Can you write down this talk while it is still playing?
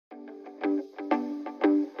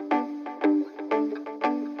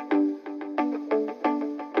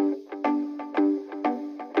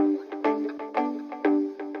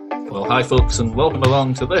Well, hi folks, and welcome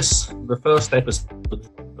along to the first episode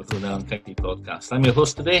of the Nairn County Podcast. I'm your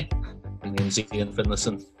host today. My name is Ziyen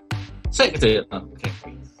Finlayson, Secretary at Nairn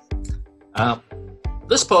County.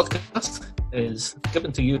 This podcast is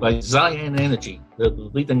given to you by Ziyen Energy, the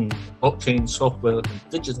leading blockchain software and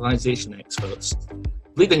digitalisation experts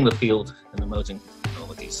leading the field in emerging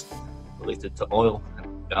technologies related to oil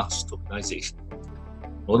and gas tokenization.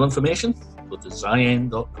 More information, go to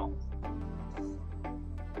ziyen.com.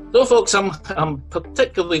 So folks, I'm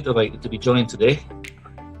particularly delighted to be joined today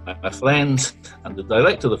by my friend and the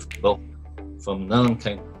Director of Football from Nairn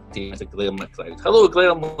County, Graeme Macleod. Hello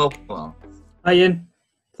Graeme, welcome along. Hi Ian,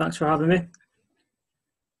 thanks for having me.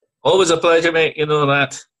 Always a pleasure, mate, you know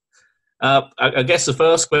that. I guess the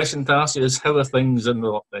first question to ask you is, how are things in the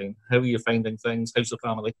lockdown? How are you finding things? How's the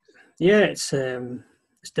family? Yeah, it's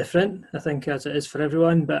different, I think, as it is for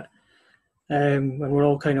everyone, but when we're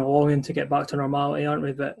all kind of longing to get back to normality, aren't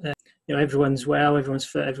we? But everyone's well, everyone's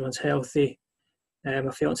fit, everyone's healthy.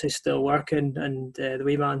 My fiance's still working, and the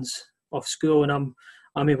wee man's off school, and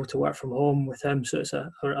I'm able to work from home with him. So it's I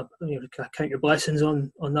count your blessings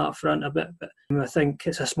on that front a bit. But I think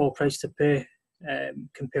it's a small price to pay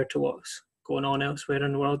compared to what's going on elsewhere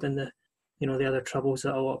in the world and the other troubles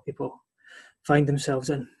that a lot of people find themselves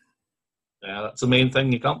in. Yeah, that's the main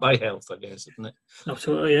thing. You can't buy health, I guess, isn't it?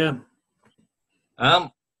 Absolutely, yeah.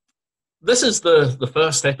 This is the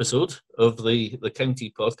first episode of the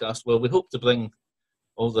County Podcast, where we hope to bring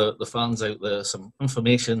all the fans out there some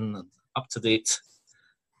information and up-to-date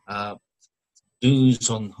news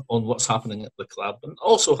on what's happening at the club, and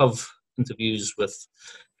also have interviews with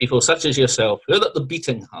people such as yourself, who are at the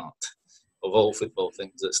beating heart of all football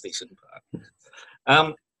things at Station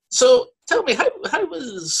Park. So tell me, how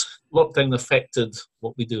has lockdown affected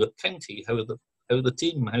what we do at County? How the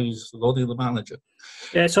team? How's Roddy the manager?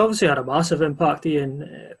 Yeah, it's obviously had a massive impact,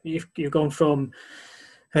 Ian. You've gone from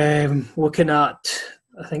looking at,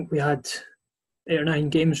 I think we had 8 or 9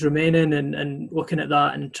 games remaining, and looking at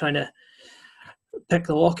that and trying to pick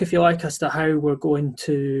the lock, if you like, as to how we're going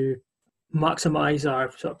to maximise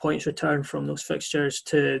our sort of points return from those fixtures,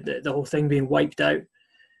 to the whole thing being wiped out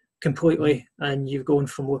completely. And you've going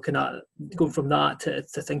from that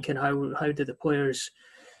to thinking, how do the players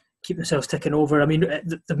keep themselves ticking over? I mean,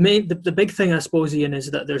 the big thing, I suppose, Ian,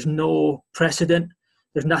 is that there's no precedent.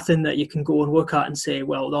 There's nothing that you can go and look at and say,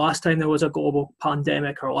 well, the last time there was a global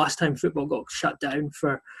pandemic, or last time football got shut down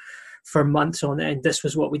for months on end, this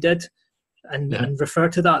was what we did, and refer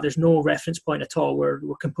to that. There's no reference point at all. We're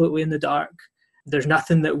completely in the dark. There's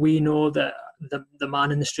nothing that we know that the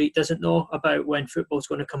man in the street doesn't know about when football's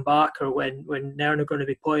going to come back, or when Nairn are going to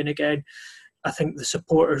be playing again. I think the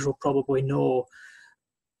supporters will probably know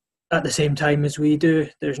at the same time as we do.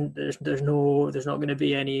 There's not going to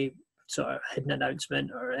be any sort of hidden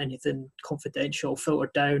announcement or anything confidential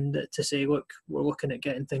filtered down to say, look, we're looking at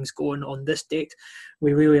getting things going on this date.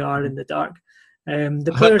 We really are in the dark.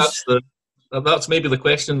 The players. That's maybe the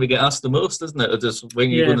question we get asked the most, isn't it? Just when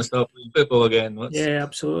you're going to start playing football again? Yeah,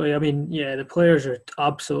 absolutely. I mean, the players are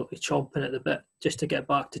absolutely chomping at the bit just to get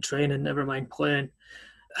back to training, never mind playing.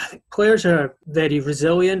 I think players are very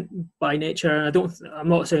resilient by nature. I'm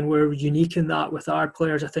not saying we're unique in that with our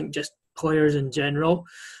players. I think just players in general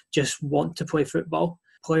just want to play football.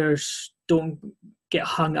 Players don't get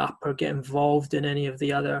hung up or get involved in any of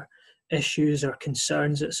the other issues or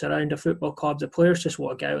concerns that surround a football club. The players just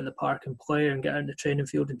want to get out in the park and play, and get out in the training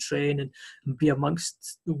field and train and be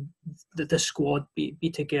amongst the squad, be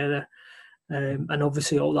together. And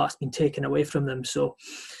obviously all that's been taken away from them. So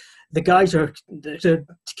the guys they're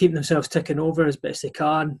keeping themselves ticking over as best they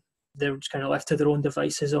can. They're just kind of left to their own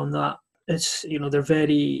devices on that. It's, they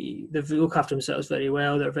look after themselves very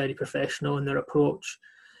well. They're very professional in their approach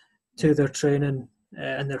to their training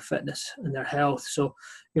and their fitness and their health. So,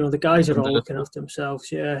 the guys are all looking after themselves.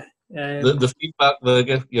 Yeah. The feedback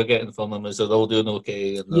that you're getting from them is they're all doing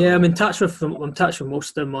okay. I'm in touch with them. I'm in touch with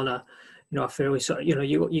most of them on a fairly sort of,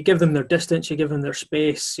 you give them their distance, you give them their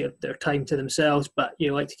space, their time to themselves, but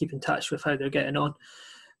you like to keep in touch with how they're getting on.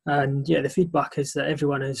 And the feedback is that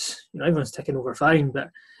everyone's taking over fine, but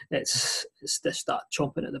it's that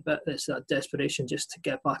chomping at the bit. It's that desperation just to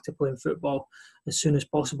get back to playing football as soon as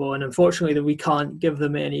possible. And unfortunately, that we can't give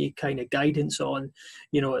them any kind of guidance on,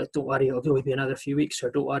 don't worry, it'll only be another few weeks, or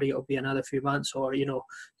don't worry, it'll be another few months, or you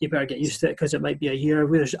better get used to it because it might be a year.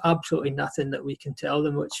 There's absolutely nothing that we can tell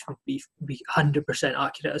them which would be 100%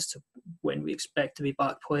 accurate as to when we expect to be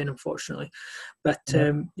back playing, unfortunately. But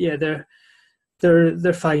they're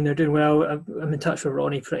fine. They're doing well. I'm in touch with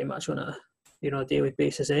Ronnie pretty much on a daily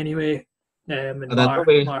basis anyway, and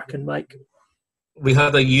Mark and Mike. we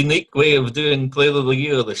had a unique way of doing Player of the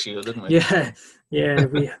Year this year, didn't we? Yeah.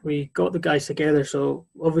 We got the guys together. So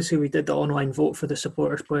obviously we did the online vote for the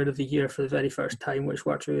Supporters Player of the Year for the very first time, which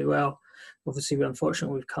worked really well. Obviously,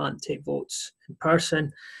 unfortunately, we can't take votes in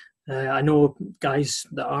person. I know guys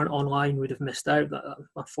that aren't online would have missed out. That,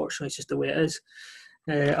 unfortunately, it's just the way it is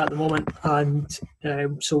at the moment. And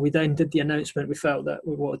so we then did the announcement. We felt that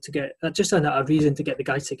we wanted to get just a reason to get the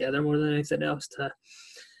guys together more than anything else,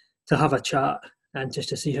 to have a chat and just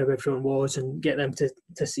to see how everyone was and get them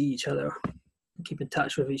to see each other, keep in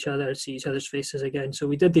touch with each other, see each other's faces again. So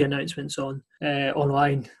we did the announcements on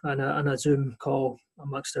online and a Zoom call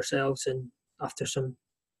amongst ourselves, and after some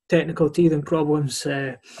technical teething problems,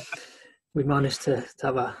 we managed to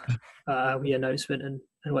have a wee announcement and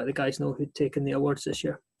let the guys know who'd taken the awards this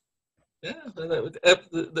year. Yeah,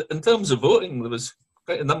 in terms of voting, there was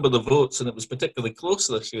quite a number of votes, and it was particularly close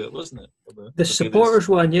this year, wasn't it? The supporters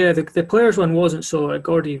one, yeah. The players one wasn't, so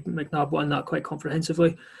Gordy McNabb won that quite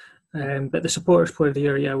comprehensively. But the Supporters Player of the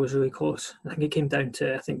Year, yeah, was really close. I think it came down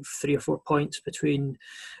to 3 or 4 points between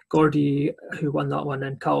Gordy, who won that one,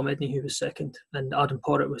 and Callum Edney, who was second, and Adam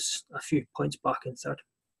Porritt was a few points back in third.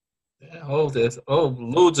 Yeah,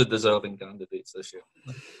 loads of deserving candidates this year.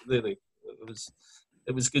 Really,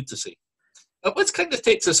 it was good to see. Which kind of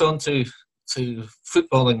takes us on to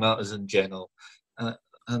footballing matters in general.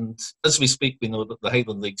 And as we speak, we know that the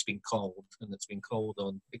Highland League's been called, and it's been called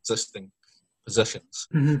on existing positions.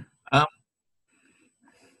 Mm-hmm.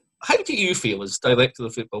 How do you feel as director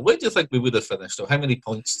of football? Where do you think we would have finished, or how many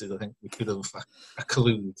points do you think we could have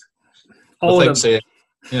accrued? All of them. Saying,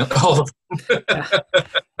 all of them.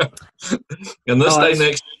 And this time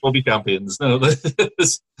next year we'll be champions. No,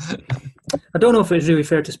 I don't know if it's really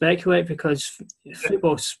fair to speculate, because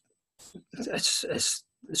football's it's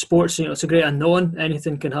sports. It's a great unknown.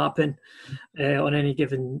 Anything can happen on any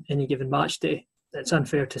given match day. It's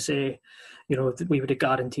unfair to say, that we would have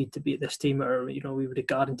guaranteed to beat this team, or we would have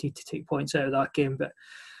guaranteed to take points out of that game. But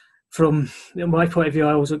from my point of view,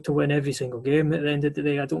 I always look to win every single game. At the end of the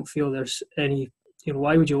day, I don't feel there's any.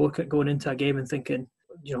 Why would you look at going into a game and thinking,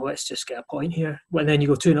 let's just get a point here? When then you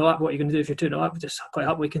go 2-0 up, what are you going to do if you're 2-0 up? Just quite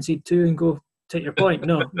happily concede 2 and go take your point.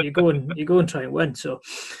 No, you go and try and win. So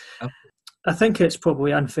I think it's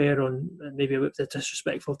probably unfair on maybe a bit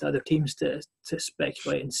disrespectful to other teams to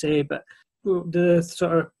speculate and say, but the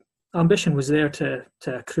sort of ambition was there to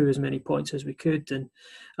accrue as many points as we could, and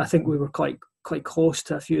I think we were quite close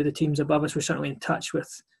to a few of the teams above us. We're certainly in touch with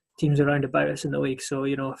teams around about us in the league. So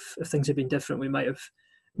if things had been different, we might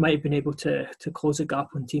have been able to close the gap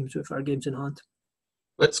on teams with our games in hand.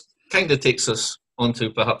 Which kind of takes us on to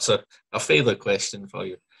perhaps a favourite question for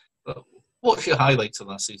you. What's your highlights of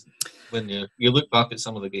last season when you look back at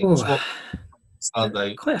some of the games? What stand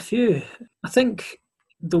out? Quite a few. I think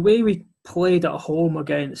the way we played at home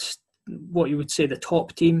against what you would say the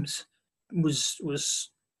top teams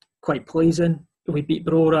was quite pleasing. We beat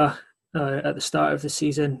Brora at the start of the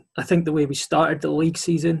season. I think the way we started the league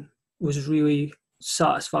season was really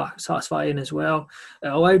satisfying as well. It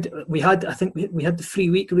allowed we had the free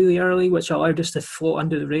week really early, which allowed us to float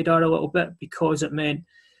under the radar a little bit, because it meant,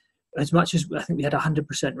 as much as I think we had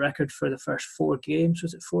 100% record for the first 4 games.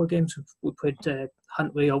 Was it 4 games? We played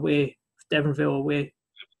Huntly away, Devonville away,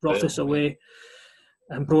 Rothes away,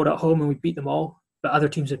 and Brora at home, and we beat them all. But other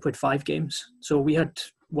teams had played 5 games, so we had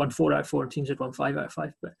won 4 out of 4, and teams had won 5 out of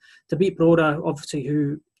 5. But to beat Brora, obviously,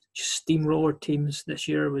 who steamrollered teams this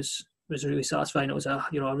year, was really satisfying. It was a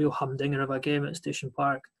real humdinger of a game at Station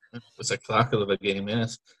Park. It was a cracker of a game,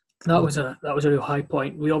 yes. That was a real high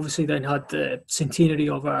point. We obviously then had the centenary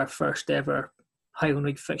of our first ever Highland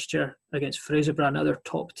League fixture against Fraserburgh, another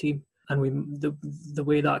top team. And the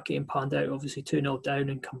way that game panned out, obviously 2-0 down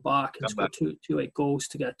and come back and score two late goals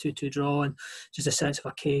to get a 2-2 draw, and just a sense of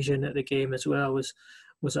occasion at the game as well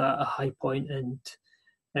was a high point. And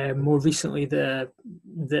more recently, the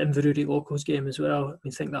Inverurie Locals game as well. I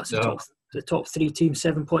think that's the top 3 teams,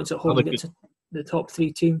 7 points at home against the top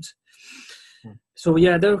 3 teams. So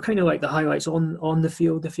yeah, they were kind of like the highlights on the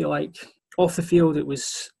field, if you like. Off the field,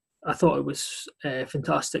 I thought it was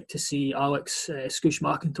fantastic to see Alex Scoosh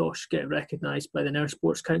McIntosh get recognised by the Nairn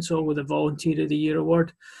Sports Council with a Volunteer of the Year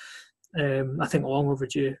award. I think long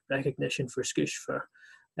overdue recognition for Scoosh for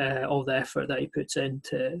all the effort that he puts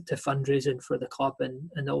into fundraising for the club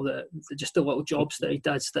and all the little jobs that he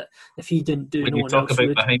does, that if he didn't do, when no one else would. When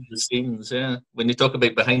you talk about behind the scenes, when you talk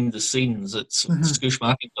about behind the scenes, it's Scoosh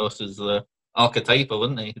McIntosh is the archetypal,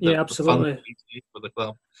 isn't he? Yeah, absolutely. For the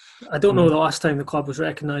club. I don't know the last time the club was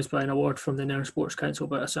recognised by an award from the Nairn Sports Council,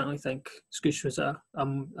 but I certainly think Scoosh was a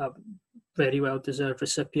very well deserved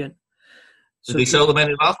recipient. Did he sell them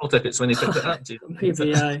any raffle tickets when he picked it up?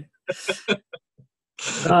 Maybe, aye.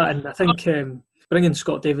 And I think bringing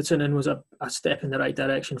Scott Davidson in was a step in the right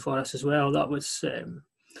direction for us as well. That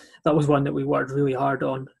was one that we worked really hard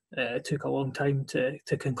on. It took a long time to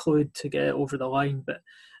conclude, to get it over the line, but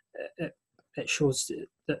it shows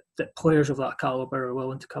that players of that calibre are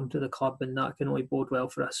willing to come to the club, and that can only bode well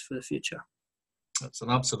for us for the future. It's an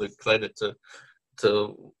absolute credit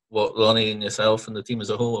to what Ronnie and yourself and the team as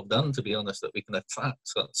a whole have done, to be honest, that we can attract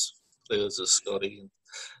such players as Scotty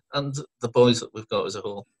and the boys that we've got as a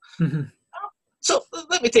whole. Mm-hmm. So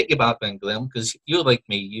let me take you back then, Graeme, because you're like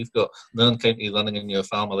me. You've got Nairn County running in your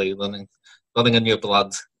family, running in your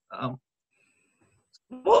blood.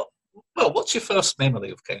 What's your first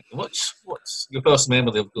memory of county? What's your first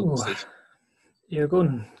memory of Golden Station? You're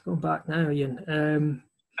going back now, Ian.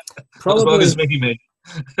 Probably. As long as me.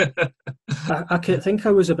 I think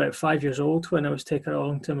I was about 5 years old when I was taken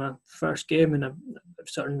along to my first game in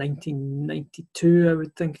sort of 1992, I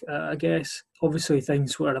would think, I guess. Obviously,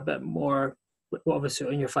 things were a bit more... Well, obviously,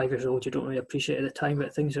 when you're 5 years old, you don't really appreciate it at the time,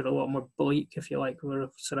 but things are a lot more bleak, if you like. We were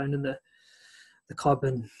surrounding the club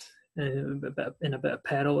and in a bit of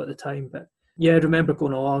peril at the time. But yeah, I remember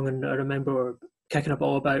going along, and I remember kicking a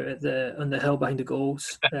ball about on the hill behind the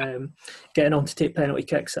goals, getting on to take penalty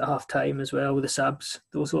kicks at half time as well with the subs,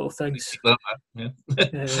 those little things.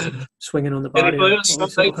 Swinging on the barrier.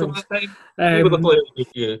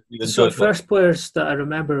 So the first players that I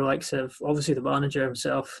remember, likes of obviously the manager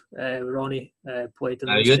himself, Ronnie, played in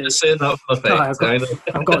those you're days. Just saying that for fact.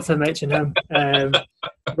 I've got to mention him.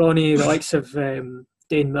 Ronnie, the likes of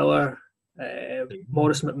Dane Miller,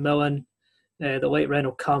 Maurice McMillan, the late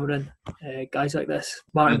Reynold Cameron, guys like this.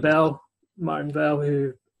 Martin Bell,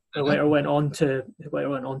 who later went on to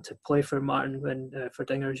play for Martin for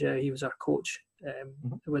Dingers. Yeah, he was our coach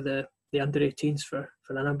with the under-18s for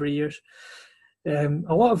a number of years. A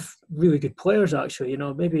lot of really good players, actually.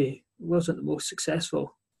 Maybe wasn't the most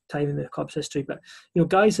successful time in the club's history, but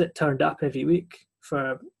guys that turned up every week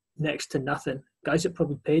for next to nothing. Guys that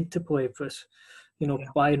probably paid to play for us.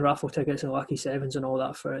 Buying raffle tickets and lucky sevens and all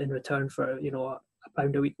that in return for £1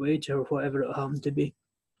 a week wage or whatever it happened to be.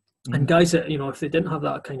 Mm-hmm. And guys that if they didn't have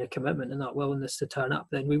that kind of commitment and that willingness to turn up,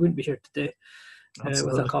 then we wouldn't be here today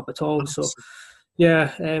with a club at all. So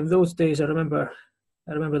yeah, those days I remember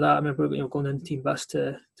that. I remember going in the team bus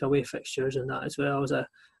to away fixtures and that as well as a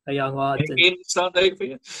young lad. Any games stand out for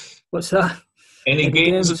you? What's that? Any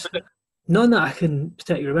games? None that I can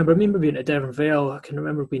particularly remember. I remember being at Devon Vale. I can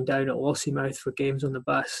remember being down at Lossiemouth for games on the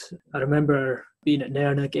bus. I remember being at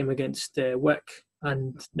Nairn, a game against Wick,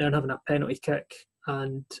 and Nairn having a penalty kick.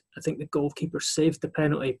 And I think the goalkeeper saved the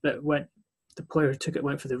penalty, but the player who took it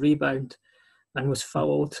went for the rebound and was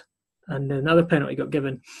fouled. And another penalty got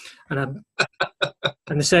given, and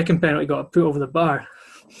the second penalty got put over the bar.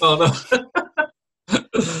 Oh no!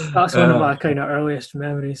 That's one of my kind of earliest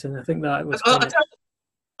memories, and I think that was.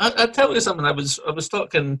 I'll tell you something. I was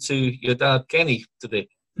talking to your dad, Kenny, today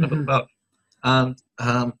about that, and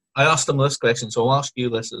I asked him this question, so I'll ask you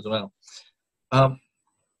this as well.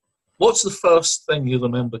 What's the first thing you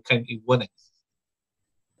remember County winning?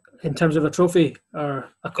 In terms of a trophy or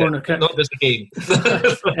a corner kick? Not just a game.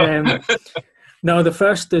 No, the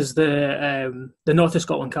first is the North of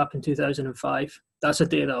Scotland Cup in 2005. That's a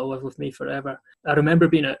day that will live with me forever. I remember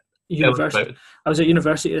being at university. I was at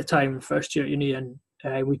university at the time, first year at uni, and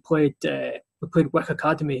we played Wick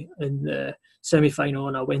Academy in the semi-final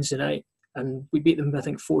on a Wednesday night, and we beat them, I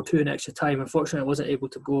think, 4-2 in extra time. Unfortunately, I wasn't able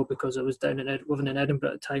to go because I was living in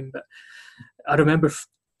Edinburgh at the time, but I remember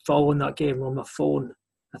following that game on my phone,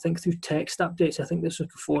 I think through text updates. I think this was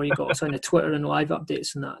before you got signed to Twitter and live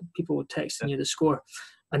updates and that. People were texting you the score,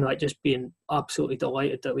 and just being absolutely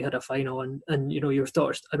delighted that we had a final. And your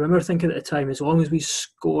thoughts, I remember thinking at the time, as long as we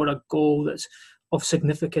score a goal that's of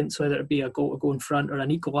significance, whether it be a goal to go in front or an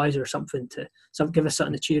equaliser or something to give us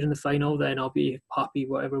something to cheer in the final, then I'll be happy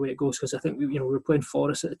whatever way it goes. Because I think we were playing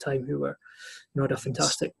Forest at the time, who were had a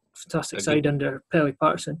fantastic side under Pelly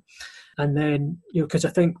Patterson, and then because I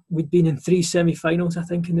think we'd been in 3 semi-finals. I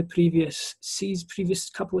think in the previous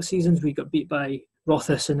couple of seasons we got beat by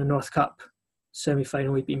Rothes in the North Cup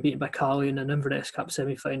semi-final. We'd been beaten by Cali in an Inverness Cup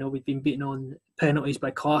semi-final. We'd been beaten on penalties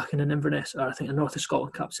by Clark in an Inverness, or I think a North of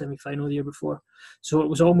Scotland Cup semi-final the year before. So it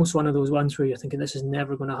was almost one of those ones where you're thinking this is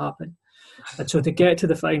never going to happen. And so to get to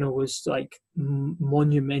the final was like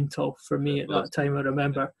monumental for me at that time, I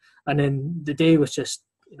remember. And then the day was just,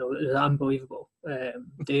 it was unbelievable. I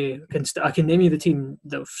can name you the team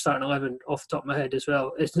that was starting 11 off the top of my head as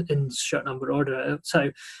well. It's in shirt number order. So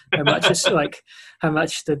how much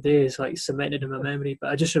the day is like cemented in my memory.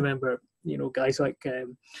 But I just remember guys like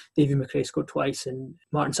Davy McRae scored twice, and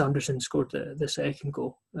Martin Sanderson scored the second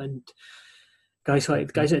goal, and guys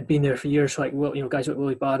that had been there for years, like guys like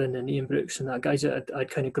Willie Barron and Ian Brooks, and that guys that I'd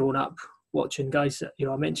kind of grown up watching. Guys that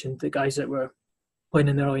I mentioned the guys that were playing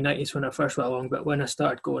in the early 90s when I first went along, but when I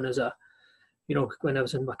started going as a when I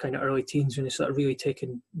was in my kind of early teens, when I started really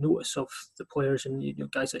taking notice of the players, and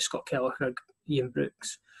guys like Scott Kelleher, Ian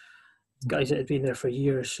Brooks, guys that had been there for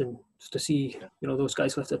years, and just to see those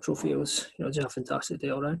guys lift a trophy, it was just a fantastic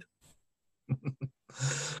day all round.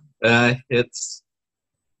 It's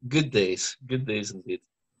good days indeed.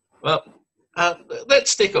 Well,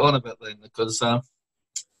 let's take it on a bit then, because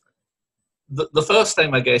the first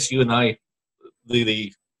time I guess you and I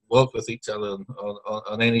really worked with each other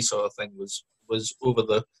on any sort of thing was over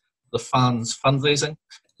the fans fundraising.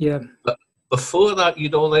 Yeah. But before that,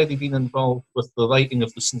 you'd already been involved with the writing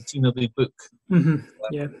of the centenary book,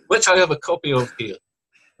 yeah, which I have a copy of here.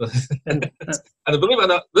 And believe it or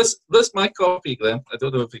not, this my copy, Graeme. I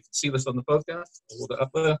don't know if you can see this on the podcast. I'll hold it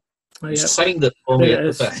up there. Oh, you signed it for me at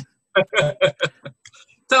the time.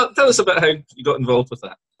 Tell us about how you got involved with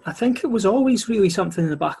that. I think it was always really something in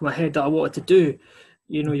the back of my head that I wanted to do.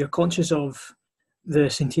 You're conscious of the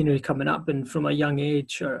centenary coming up, and from a young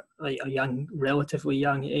age, or relatively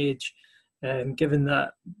young age, given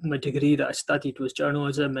that my degree that I studied was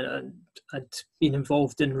journalism, and I'd been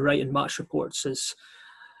involved in writing match reports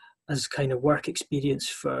as kind of work experience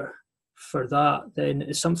for that, then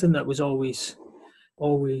it's something that was always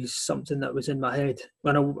something that was in my head.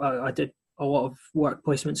 When I did a lot of work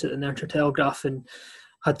placements at the Nairn Telegraph and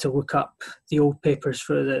had to look up the old papers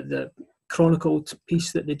for the chronicled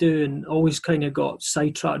piece that they do, and always kind of got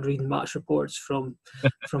sidetracked reading match reports from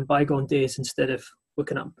bygone days instead of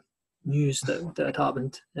looking up news that had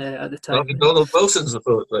happened at the time. Well, Donald Wilson's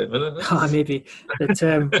report, right? Maybe,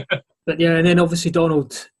 but yeah, and then obviously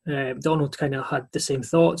Donald kind of had the same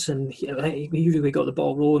thoughts, and he really got the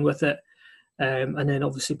ball rolling with it. And then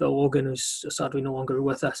obviously Bill Logan, who's sadly no longer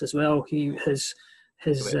with us as well. His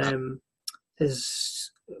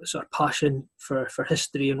sort of passion for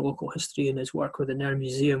history and local history, and his work with the Nairn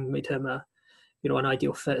Museum made him an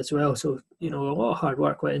ideal fit as well. So a lot of hard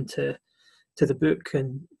work went into the book,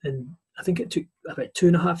 and I think it took about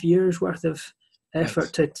 2.5 years worth of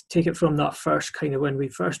effort to take it from that first kind of when we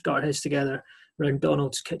first got our heads together around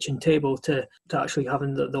Donald's kitchen table to actually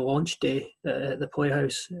having the launch day at the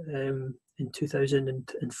Playhouse in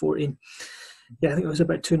 2014. Yeah, I think it was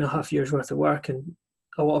about 2.5 years worth of work, and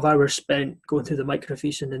a lot of hours spent going through the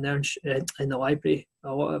microfiche in the library,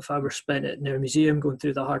 a lot of hours spent at Nairn Museum going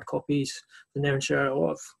through the hard copies, the Nairn Shire, a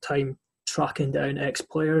lot of time tracking down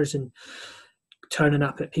ex-players and turning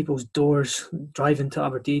up at people's doors, driving to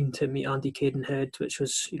Aberdeen to meet Andy Cadenhead, which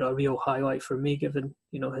was a real highlight for me, given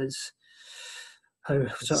how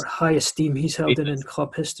sort of high esteem he's held in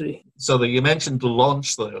club history. So you mentioned the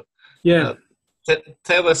launch there. Yeah.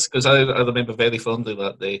 Tell us, because I remember very fondly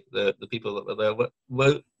that day, the people that were there.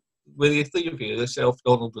 Were you three of you, yourself,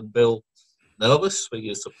 Donald and Bill, nervous? Were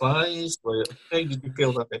you surprised? How did you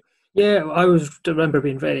feel that day? Yeah, I remember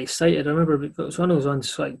being very excited. I remember it was one of those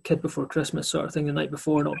ones like kid before Christmas sort of thing, the night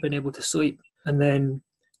before, not being able to sleep, and then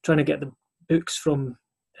trying to get the books from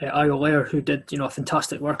Isle Air, who did a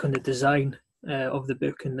fantastic work on the design of the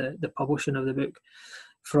book and the publishing of the book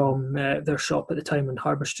from their shop at the time on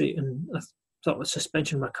Harbour Street. And I thought the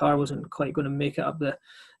suspension of my car wasn't quite going to make it up the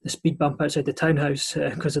speed bump outside the townhouse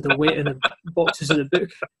because of the weight in the boxes of the book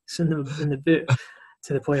in the boot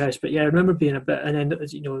to the Playhouse. But yeah, I remember being a bit, and then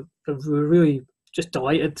we were really just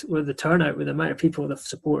delighted with the turnout, with the amount of people, the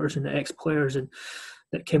supporters and the ex-players, and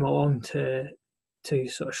that came along to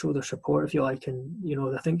sort of show their support, if you like. And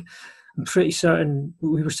I think I'm pretty certain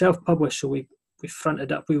we were self-published, so we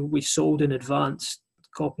fronted up, we sold in advance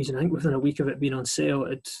copies, and I think within a week of it being on sale,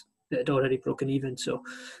 it had already broken even. So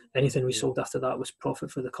anything we sold after that was profit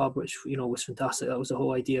for the club, which was fantastic. That was the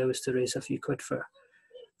whole idea, was to raise a few quid for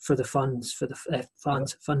the funds, for the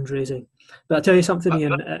fans fundraising. But I'll tell you something,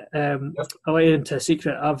 Ian, I'll let you into a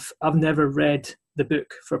secret. I've never read the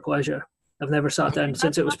book for pleasure. I've never sat down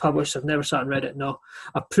since it was published. I've never sat and read it. No,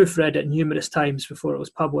 I've proofread it numerous times before it was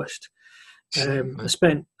published. I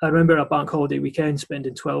remember a bank holiday weekend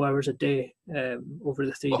spending 12 hours a day over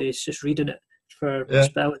the 3 days just reading it for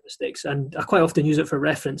spelling mistakes, and I quite often use it for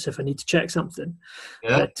reference if I need to check something.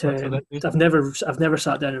 Yeah, but I've never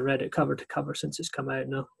sat down and read it cover to cover since it's come out.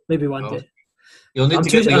 No, maybe one day. You'll need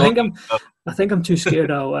to I think I'm too scared.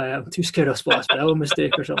 I'm too scared I'll spot a spelling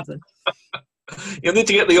mistake or something. You'll need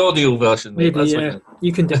to get the audio version. Maybe, yeah.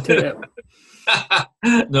 You can dictate it.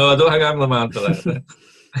 No, I don't think I'm the man for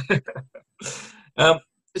that.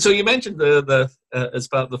 So you mentioned the as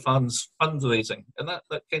part of the fans fundraising, and that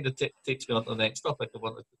kind of takes me on to the next topic I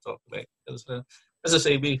wanted to talk about. As I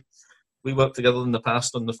say, we worked together in the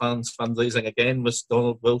past on the fans fundraising again with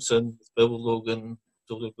Donald Wilson, with Bill Logan,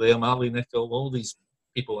 Graeme Macleod, all these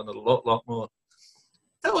people, and a lot more.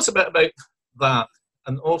 Tell us a bit about that,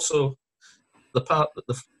 and also the part that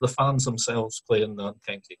the fans themselves play in Nairn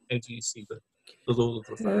County. How do you see the role of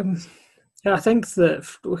the fans? Yeah, I think that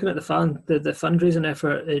looking at the fundraising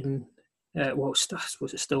effort in, I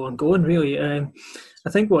suppose it's still ongoing, really. I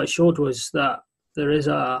think what it showed was that there is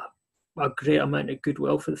a great amount of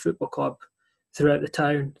goodwill for the football club throughout the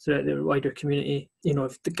town, throughout the wider community. You know,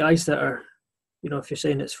 if the guys that are, you know, if you're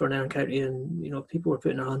saying it's for Nairn County and, you know, people were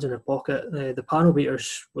putting their hands in their pocket, the panel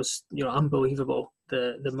beaters was, you know, unbelievable.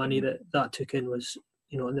 The money that took in was,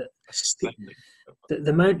 you know, the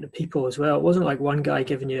amount of people as well. It wasn't like one guy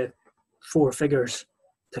giving you 4 figures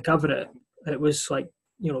to cover it. It was like,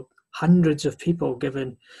 you know, hundreds of people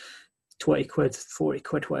giving 20 quid, 40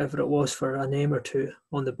 quid, whatever it was, for a name or two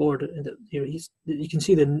on the board. And you know, you can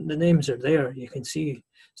see the names are there. You can see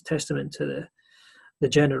it's testament to the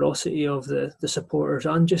generosity of the supporters,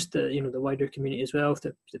 and just the, you know, the wider community as well.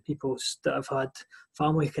 The people that have had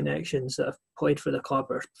family connections that have played for the club,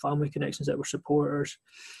 or family connections that were supporters.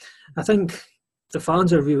 I think the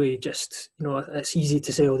fans are really just, you know, it's easy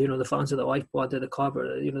to say, oh, you know, the fans are the lifeblood of the club,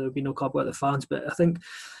 or, you know, there'll be no club without the fans. But I think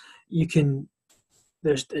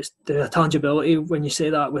there's a tangibility when you say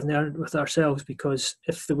that with ourselves, because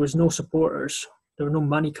if there was no supporters, there were no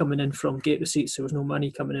money coming in from gate receipts, there was no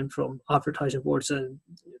money coming in from advertising boards, and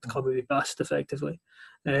the club would be bust effectively.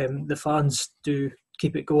 The fans do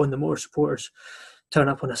keep it going. The more supporters turn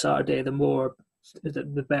up on a Saturday,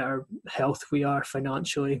 the better health we are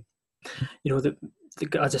financially. You know,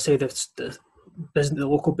 as I say, the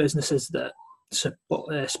local businesses that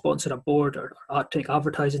sponsor a board or take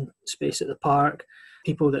advertising space at the park,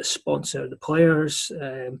 people that sponsor the players,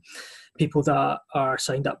 people that are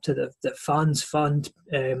signed up to the fans fund.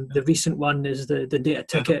 The recent one is the donate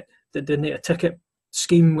a ticket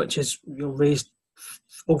scheme, which has, you know, raised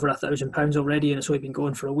over £1,000 already, and it's only been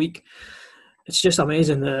going for a week. It's just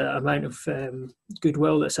amazing the amount of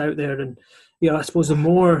goodwill that's out there. And, you know, I suppose the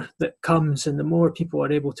more that comes and the more people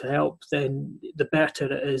are able to help, then the better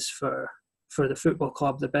it is for the football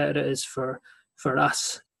club, the better it is for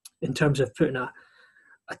us in terms of putting a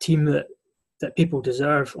team that people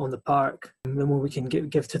deserve on the park. And the more we can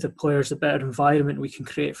give to the players, the better environment we can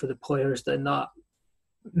create for the players, then that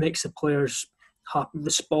makes the players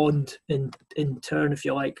respond in turn, if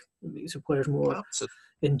you like. It makes the players more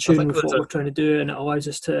in tune with what we're trying to do, and it allows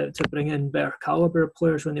us to bring in better calibre of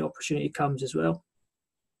players when the opportunity comes as well.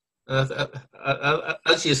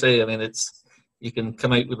 As you say, I mean, you can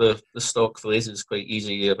come out with the stock phrases quite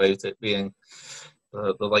easy about it being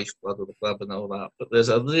the lifeblood of the club and all that, but there's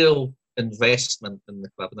a real investment in the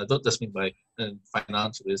club, and I don't just mean by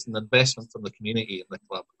financially, there's an investment from the community in the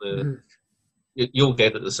club. You'll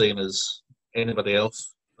get it the same as anybody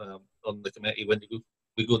else on the committee. When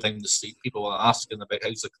we go down the street, people are asking about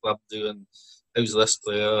how's the club doing, how's this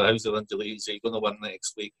player, how's the injuries, are you going to win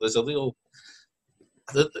next week? There's a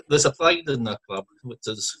pride in the club, which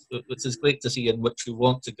is great to see, and which you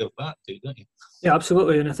want to give back to, don't you? Yeah,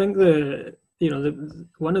 absolutely. And I think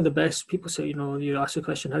one of the best, people say, you know, you ask the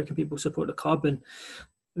question, how can people support the club? And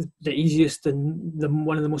the easiest and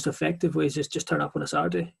one of the most effective ways is just turn up on a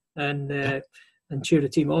Saturday and cheer the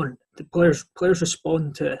team on. The players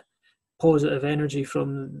respond to positive energy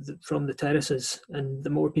from the terraces, and the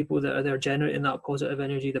more people that are there generating that positive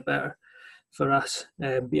energy, the better for us,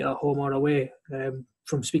 be it at home or away.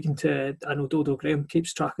 From speaking to, I know Dodo Graeme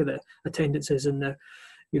keeps track of the attendances, and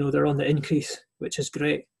they're on the increase, which is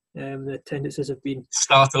great. The attendances have been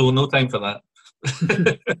no time for that.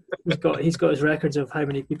 he's got his records of how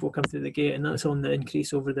many people come through the gate, and that's on the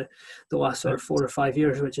increase over the last sort of 4 or 5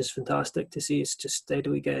 years, which is fantastic to see. It's just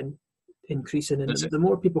steadily getting increasing, and the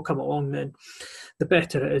more people come along, then the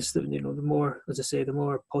better it is. The more, as I say, the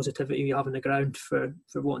more positivity you have on the ground for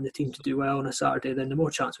wanting the team to do well on a Saturday, then the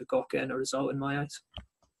more chance we've got getting a result, in my eyes.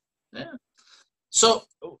 Yeah. So,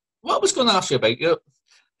 what I was going to ask you about, you're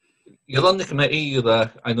on the committee.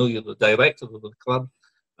 I know you're the director of the club,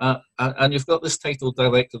 and you've got this title,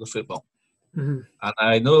 director of football. Mm-hmm. And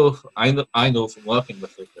I know from working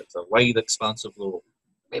with it, it's a wide, expansive role.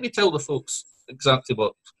 Maybe tell the folks exactly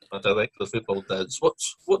what a director of football does.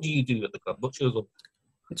 What do you do at the club? What's your role?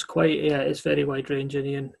 It's very wide ranging,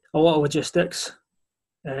 Ian. A lot of logistics.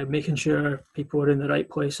 making sure people are in the right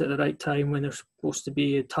place at the right time when they're supposed to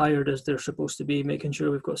be, tired as they're supposed to be, making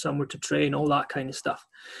sure we've got somewhere to train, all that kind of stuff.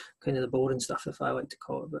 Kind of the boring stuff, if I like to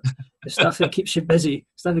call it, but the stuff that keeps you busy,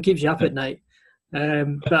 stuff that keeps you up at night.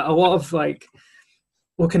 But a lot of like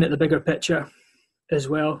looking at the bigger picture as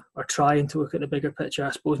well, or trying to look at the bigger picture.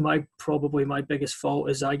 I suppose probably my biggest fault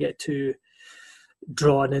is I get too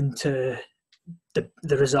drawn into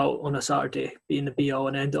the result on a Saturday being the be all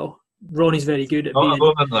and end all. Ronnie's very good at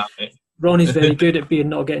being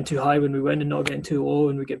not getting too high when we win and not getting too low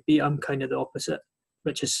when we get beat. I'm kind of the opposite,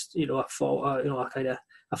 which is a fault, a kind of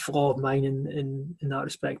a flaw of mine in that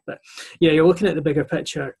respect. But yeah, you're looking at the bigger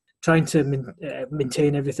picture, trying to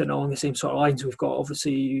maintain everything along the same sort of lines. We've got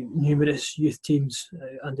obviously numerous youth teams,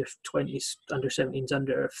 under 20s, under 17s,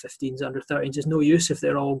 under 15s, under 13s. There's no use if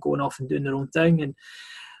they're all going off and doing their own thing,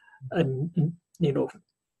 and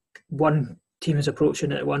one team is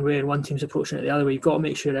approaching it one way and one team's approaching it the other way. You've got to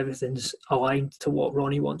make sure everything's aligned to what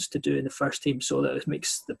Ronnie wants to do in the first team, so that it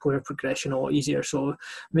makes the player progression a lot easier. So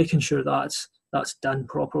making sure that's done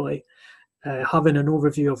properly, having an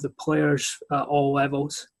overview of the players at all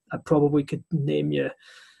levels. I probably could name you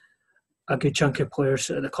a good chunk of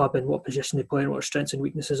players at the club and what position they play and what their strengths and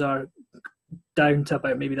weaknesses are, down to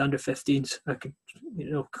about maybe the under 15s. I could,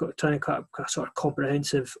 trying to cut a sort of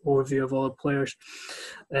comprehensive overview of all the players.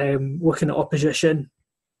 Looking at opposition,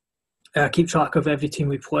 keep track of every team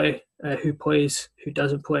we play, who plays, who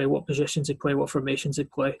doesn't play, what positions they play, what formations they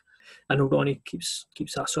play. I know Ronnie keeps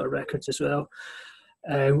that sort of records as well.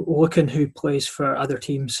 Looking who plays for other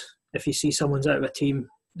teams. If you see someone's out of a team,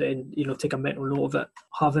 then take a mental note of it.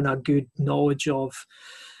 Having a good knowledge of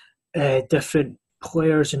different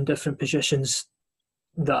players in different positions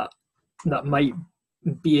that might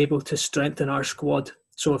be able to strengthen our squad.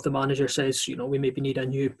 So if the manager says, we maybe need a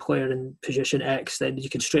new player in position X, then you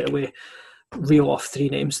can straight away reel off 3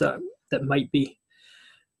 names that might be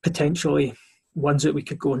potentially ones that we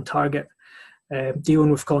could go and target.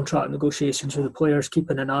 Dealing with contract negotiations with the players,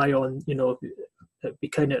 keeping an eye on, it'd be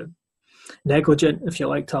kind of negligent, if you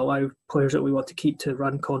like, to allow players that we want to keep to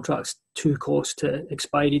run contracts too close to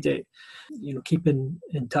expiry date. Keeping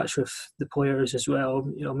in touch with the players as well.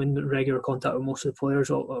 I'm in regular contact with most of the players,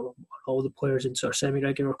 or all the players in sort of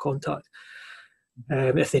semi-regular contact.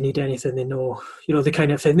 If they need anything, they know. They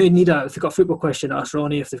kind of, if they need if they've got a football question, ask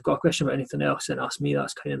Ronnie. If they've got a question about anything else, then ask me.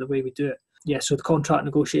 That's kind of the way we do it. Yeah. So the contract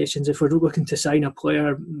negotiations. If we're looking to sign a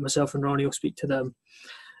player, myself and Ronnie will speak to them.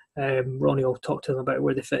 Ronnie will talk to them about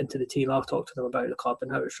where they fit into the team. I'll talk to them about the club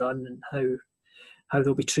and how it's run and how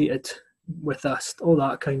they'll be treated with us, all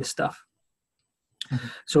that kind of stuff. Mm-hmm.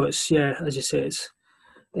 So it's, as you say,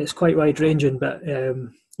 it's quite wide ranging, but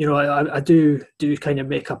I do kind of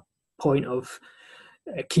make a point of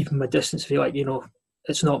keeping my distance. If you like,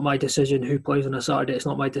 it's not my decision who plays on a Saturday. It's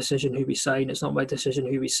not my decision who we sign. It's not my decision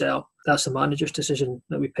who we sell. That's the manager's decision.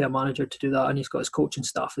 That we pay a manager to do that, and he's got his coaching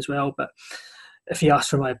staff as well. But if he asks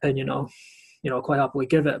for my opinion, I'll quite happily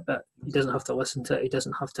give it, but he doesn't have to listen to it. He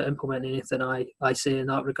doesn't have to implement anything I say in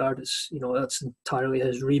that regard. It's, that's entirely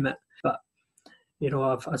his remit. But,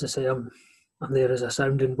 as I say, I'm there as a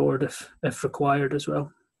sounding board if required as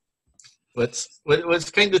well. Which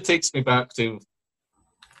kind of takes me back to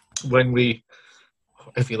when we,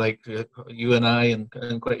 if you like, you and I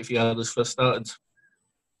and quite a few others first started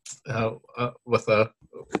with a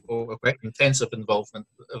quite intensive involvement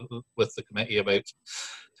with the committee about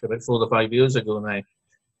 4 or 5 years ago now.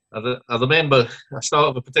 I remember at the start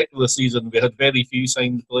of a particular season, we had very few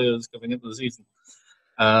signed players coming into the season.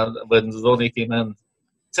 When Ronnie came in,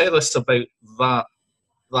 tell us about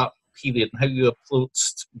that period and how you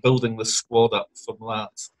approached building the squad up from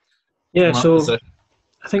that. Yeah, so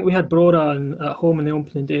I think we had Brora at home on the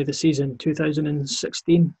opening day of the season,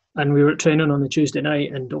 2016, and we were training on the Tuesday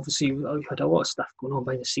night, and obviously we had a lot of stuff going on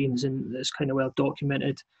behind the scenes, and it's kind of well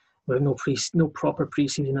documented. We have no proper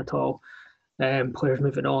pre-season at all. Players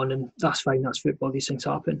moving on, and that's fine, that's football, these things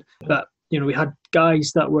happen. But we had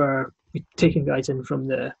guys we'd taken guys in from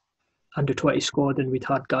the under 20 squad, and we'd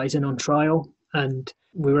had guys in on trial, and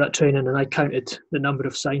we were at training, and I counted the number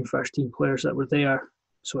of signed first team players that were there,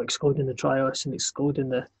 so excluding the trialists and excluding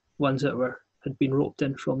the ones that had been roped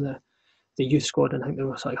in from the youth squad, and I think there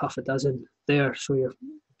was like half a dozen there. So you're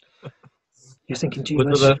thinking, gee,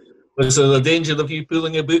 was there the danger of you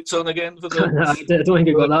pulling your boots on again? For the... No, I don't think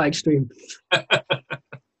it got that extreme.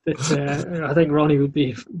 But I think Ronnie would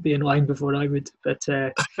be in line before I would. But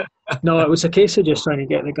no, it was a case of just trying to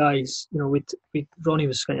get the guys. Ronnie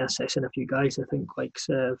was kind of assessing a few guys. I think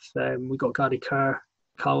we got Gary Kerr,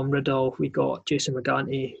 Callum Riddle, we got Jason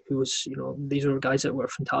McGanty, who was, these were guys that were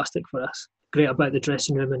fantastic for us. great about the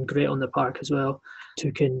dressing room and great on the park as well.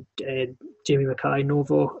 Took in Jamie Mackay,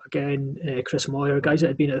 Novo again, Chris Moyer, guys that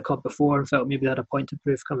had been at the club before and felt maybe they had a point to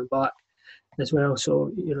prove coming back as well.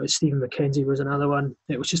 So, Stephen McKenzie was another one.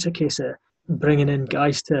 It was just a case of bringing in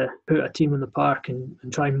guys to put a team on the park and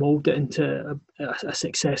try and mould it into a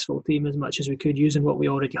successful team as much as we could, using what we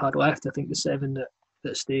already had left. I think the 7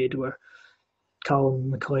 that stayed were Callum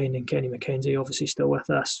McLean and Kenny McKenzie, obviously still with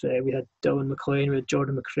us. We had Dylan McLean, we had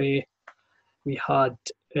Jordan McRae, we had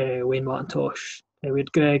Wayne McIntosh, we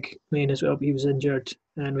had Greg Main as well, but he was injured,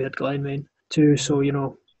 and we had Glenn Main too. So,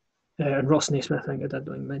 and Ross Naismith, I think I did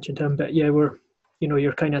mention him. But yeah,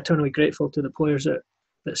 you're kind of eternally grateful to the players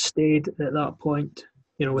that stayed at that point.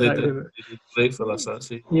 They did great for us,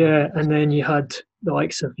 actually. Yeah, and then you had the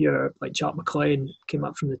likes of like Jack McLean came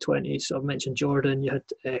up from the 20s. So I've mentioned Jordan. You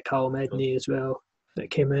had Callum Edney as well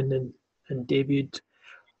that came in and debuted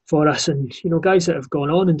for us, and guys that have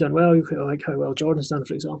gone on and done well, like how well Jordan's done,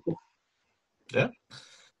 for example. Yeah,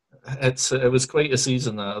 it was quite a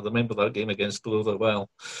season. I remember that game against Clotherwell.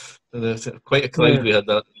 Quite a crowd we had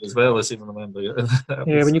that as well, I seem to remember.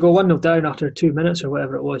 Yeah, when you go 1-0 down after 2 minutes or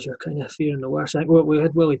whatever it was, you're kind of fearing the worst. I think we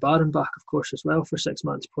had Willie Barron back, of course, as well for 6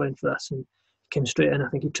 months playing for us, and came straight in. I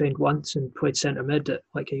think he trained once and played centre mid at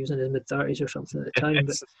like he was in his mid-30s or something at the time.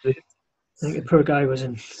 But I think the poor guy was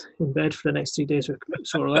in bed for the next 3 days with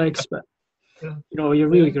sore legs. But you're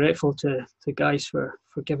really grateful to guys for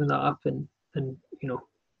giving that up and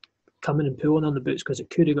coming and pulling on the boots, because it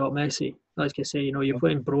could have got messy. Like I say, you're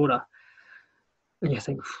playing Brora and you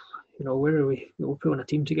think, where are we? We're putting a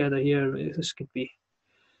team together here. This could be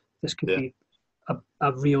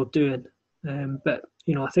a real doing. But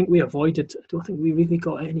I think we avoided. I don't think we really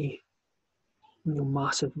got any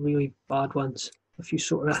massive, really bad ones. A few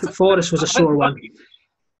I think Forrest was a sore one.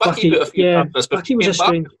 Bucky was a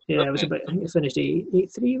strange. Yeah, it was about. I think it finished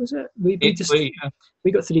 8-3. Was it?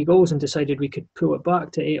 We got 3 goals and decided we could pull it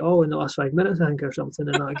back to 8-8 in the last 5 minutes, I think, or something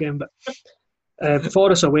in that game. But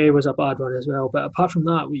Forrest away was a bad one as well. But apart from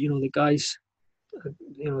that, the guys,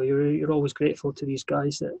 you're always grateful to these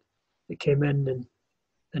guys that came in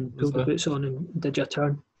and pulled the boots on and did your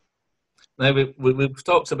turn. Now we've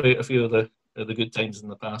talked about a few of the good times in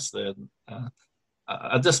the past there.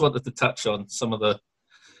 I just wanted to touch on some of the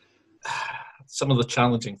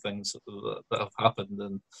challenging things that have happened,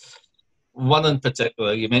 and one in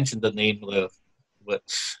particular, you mentioned the name there,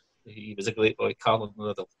 which he was a great boy, Callum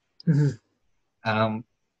Riddle. Mm-hmm.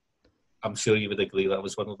 I'm sure you would agree that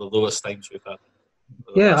was one of the lowest times we've had.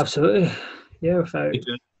 Yeah, absolutely. Yeah,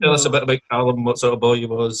 tell us a bit about Callum, what sort of boy he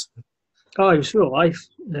was. Oh, he was full of life,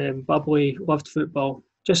 bubbly, loved football,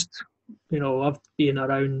 just loved being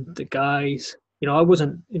around the guys. I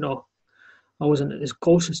wasn't his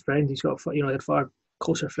closest friend. He's got he had far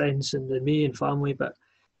closer friends than me and family. But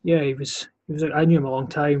yeah, he was. I knew him a long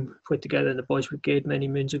time. Played together in the Boys Brigade many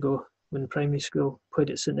moons ago when in primary school. Played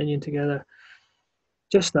at St Ninian together.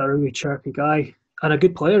 Just a really chirpy guy and a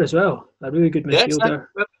good player as well. A really good midfielder.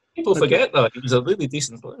 Yes, people forget that he was a really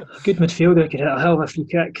decent player. A good midfielder. Could hit a hell of a free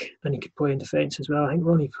kick, and he could play in defence as well. I think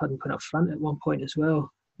Ronnie had him put up front at one point as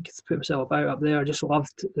well. He could put himself about up there. I just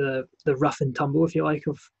loved the rough and tumble, if you like,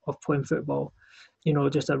 of playing football.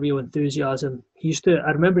 Just a real enthusiasm.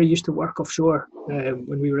 I remember he used to work offshore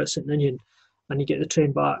when we were at St Ninian, and he'd get the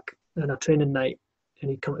train back on a training night,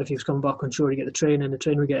 and if he was coming back on shore, he'd get the train, and the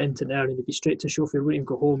train would get into Nairn, and he'd be straight to Showfield, wouldn't even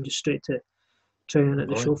go home, just straight to training at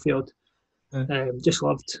the Showfield. Just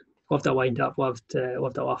loved a wind up, loved a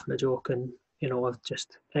laugh and a joke, and loved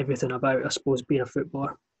just everything about, I suppose, being a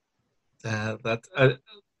footballer.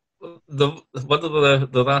 One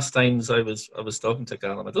of the last times I was talking to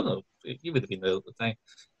Callum, I don't know, you would have been there at the time,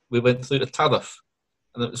 we went through the Tariff,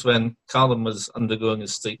 and it was when Callum was undergoing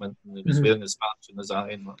his treatment, and he was wearing his patch in his eye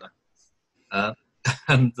and whatnot.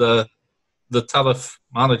 And the Tariff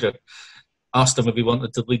manager asked him if he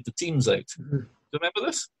wanted to lead the teams out. Do you remember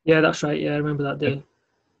this? Yeah, that's right. Yeah, I remember that day.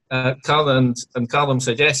 Callum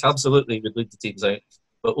said, yes, absolutely, we'd lead the teams out,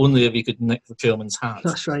 but only if he could nick the chairman's hat.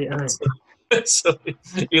 That's right, yeah. So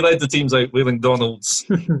he led the teams out wearing Donald's.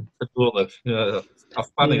 A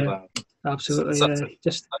funny lad. Absolutely.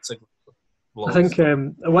 I think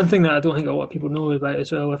one thing that I don't think a lot of people know about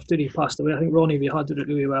as well, after he passed away, I think Ronnie, we had it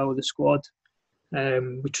really well with the squad.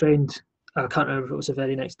 We trained, I can't remember if it was the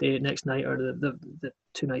very next night or the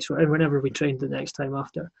 2 nights, whenever we trained the next time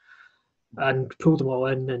after, and pulled them all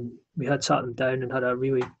in, and we had sat them down and had a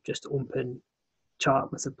really just open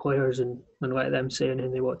chat with the players and let them say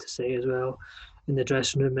anything they want to say as well in the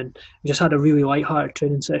dressing room. And we just had a really light-hearted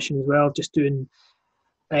training session as well, just doing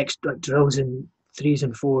extra drills in 3s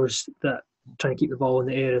and 4s that trying to keep the ball in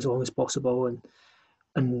the air as long as possible, and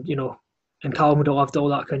And Callum would have loved all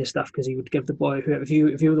that kind of stuff because he would give the boy, if you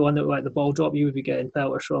were the one that would let the ball drop, you would be getting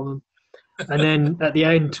pelters from him. And then at the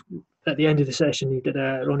end of the session,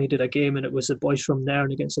 Ronnie did a game, and it was the boys from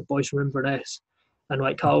Nairn against the boys from Inverness. And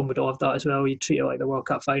like Callum would love that as well. He'd treat it like the World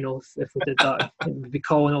Cup final if we did that. We'd be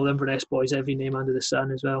calling all the Inverness boys every name under the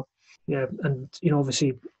sun as well. Yeah, and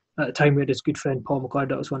obviously at the time we had his good friend Paul Macleod.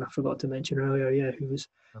 That was one I forgot to mention earlier. Yeah, who was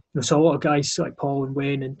so a lot of guys like Paul and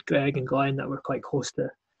Wayne and Greg and Glenn that were quite close to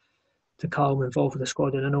Callum involved with the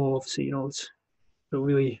squad. And I know obviously it's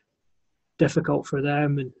really difficult for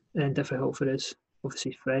them and difficult for his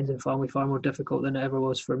obviously friends and family, far more difficult than it ever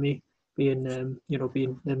was for me being them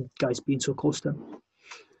guys being so close to him.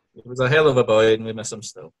 He was a hell of a boy, and we miss him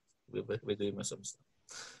still. We do miss him still.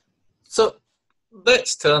 So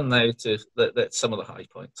let's turn now to some of the high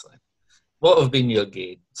points then. What have been your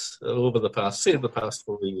gains over the past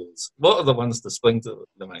 4 years? What are the ones that spring to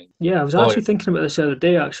the mind? Yeah, I was actually thinking about this the other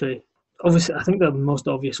day, actually. Obviously, I think the most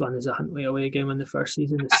obvious one is a Huntly away game in the first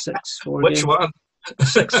season, the 6-4 game. Which one? The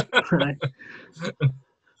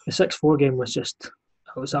 6-4 game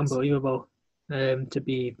was unbelievable. To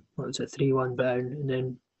be, 3-1 down, and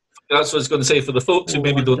then... That's what I was going to say, for the folks who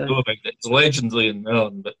maybe don't know about it. It's legendary in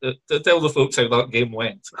Nairn, but to tell the folks how that game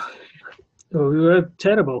went. Well, we were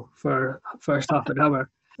terrible for first half an hour.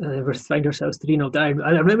 We find ourselves 3-0 down.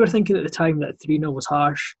 I remember thinking at the time that 3-0 was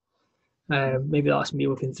harsh. Maybe that's me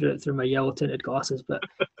looking through it through my yellow tinted glasses, but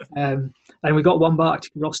and we got one back.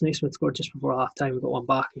 Ross Naismith scored just before half time. We got one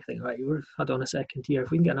back. You think, right, hold on a second here.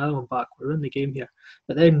 If we can get another one back, we're in the game here.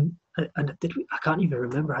 But then, I can't even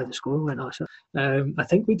remember how the score went actually. I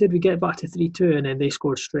think we get back to 3-2, and then they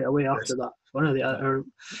scored straight away after that. One of the other,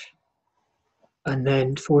 and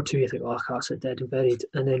then 4-2. You think, that's it, dead and buried.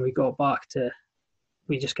 And then we got back to,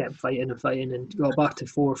 we just kept fighting and got back to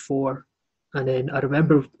 4-4. And then I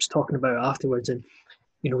remember talking about it afterwards, and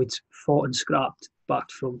we'd fought and scrapped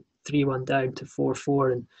back from 3-1 down to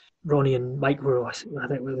 4-4, and Ronnie and Mike were, I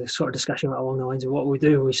think, we were sort of discussing along the lines of what we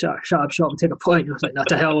do. We shut up shop and take a point. And I was like, "Not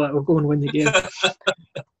to hell, we'll go and win the game."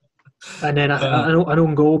 And then an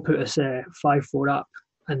own goal put us 5-4 up,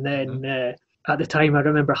 and then at the time I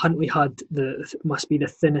remember Huntly had must be the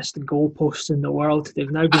thinnest goal posts in the world.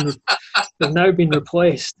 They've now been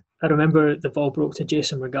replaced. I remember the ball broke to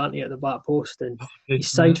Jason Morganti at the back post, and he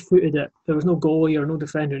side-footed it. There was no goalie or no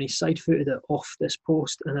defender, and he side-footed it off this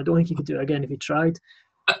post. And I don't think he could do it again if he tried.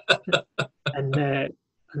 and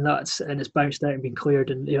it's bounced out and been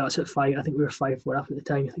cleared. And that's at 5. I think we were 5-4 up at the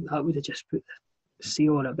time. I think that would have just put the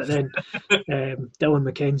seal on it. But then Dylan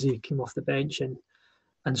McKenzie came off the bench and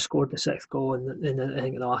scored the 6th goal in I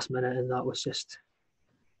think the last minute, and that was just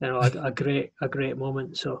a great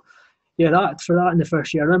moment. So. Yeah, for that in the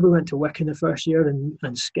first year. I remember we went to Wick in the first year and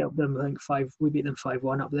scalped them. I think we beat them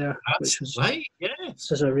 5-1 up there, which was right.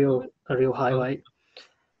 Yes, was a real highlight.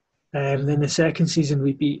 Then the second season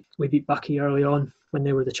we beat Bucky early on when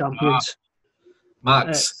they were the champions.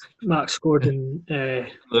 Max scored in the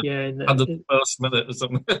 101st minute or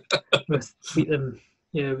something. beat them.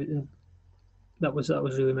 Yeah, that was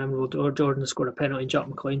really memorable. Jordan scored a penalty, and Jack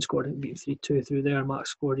McLean scored and beat 3-2 through there.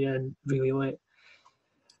 Max scored really late.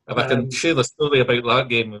 If I can share the story about that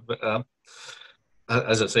game,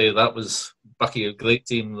 as I say, that was Bucky, a great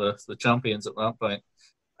team, the champions at that point.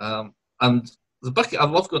 And the Bucky, I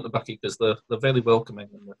love going to Bucky because they're very welcoming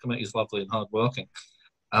and the committee's lovely and hard-working.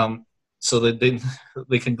 So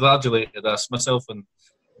they congratulated us, myself and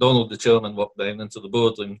Donald, the chairman, walked down into the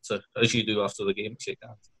boardroom as you do after the game, shake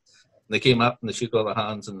hands. And they came up and they shook all their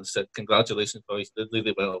hands and they said, "Congratulations, boys, did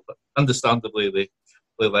really well." But understandably,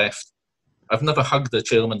 they left. I've never hugged a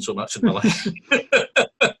chairman so much in my life.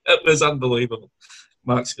 It was unbelievable.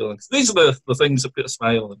 Max feelings. These are the things that put a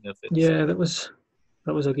smile on your face. Yeah, that was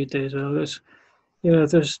a good day as well. There's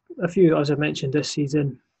a few, as I mentioned, this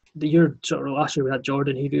season. The year sort of last year we had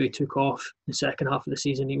Jordan. He really took off the second half of the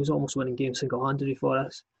season. He was almost winning games single-handedly for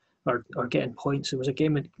us, or getting points. There was a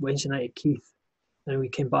game at Wednesday night at Keith, and we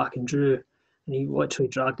came back and drew, and he literally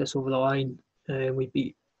dragged us over the line. And we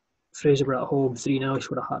beat Fraserburgh at home 3-0. He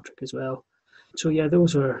scored a hat-trick as well. So yeah,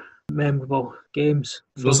 those were memorable games.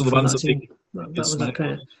 Those are the ones that take. That was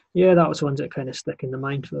the ones that kind of stick in the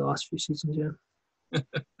mind for the last few seasons. Yeah.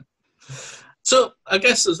 So I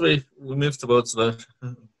guess as we move towards the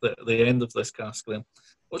end of this cast, Graeme,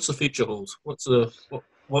 what's the future hold? What's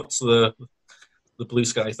the blue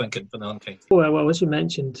sky thinking for Nairn County? Well, as you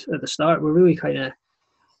mentioned at the start, we're really kind of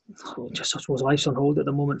just, I suppose, life's on hold at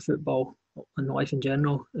the moment. Football and life in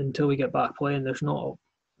general, until we get back playing, there's not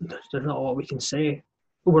a lot we can say.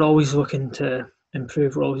 But we're always looking to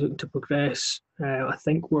improve. We're always looking to progress. I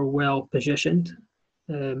think we're well positioned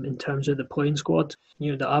in terms of the playing squad.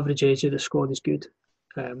 You know, the average age of the squad is good.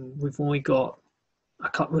 We've only got a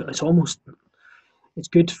couple. It's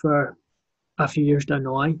good for a few years down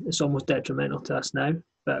the line. It's almost detrimental to us now.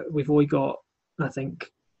 But we've only got, I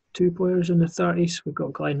think, 2 players in their 30s. We've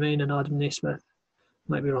got Glenn Main and Adam Naismith.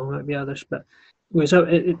 Might be wrong, might be others. But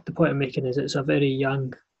the point I'm making is it's a very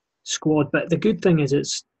young squad. But the good thing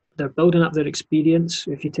is they're building up their experience.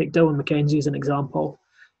 If you take Dylan McKenzie as an example,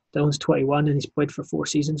 Dylan's 21 and he's played for 4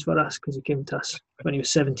 seasons for us because he came to us when he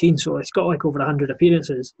was 17. So he's got like over 100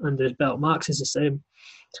 appearances under his belt. Max is the same.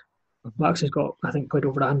 Max has got, I think, played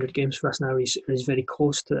over 100 games for us now. He's very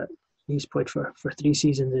close to it. He's played for 3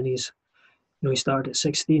 seasons and he started at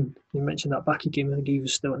 16. You mentioned that Backy game. I think he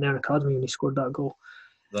was still at Nairn Academy when he scored that goal.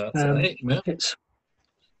 That's right, yeah.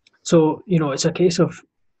 So, it's a case of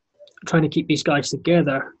trying to keep these guys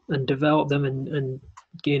together and develop them and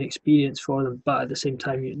gain experience for them. But at the same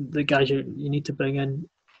time, the guys you need to bring in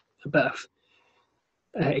a bit of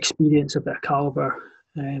experience, a bit of calibre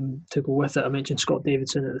to go with it. I mentioned Scott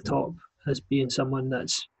Davidson at the top as being someone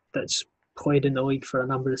that's played in the league for a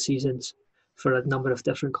number of seasons for a number of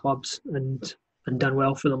different clubs and done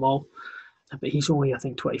well for them all. But he's only, I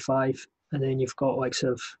think, 25. And then you've got likes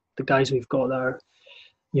of the guys we've got there,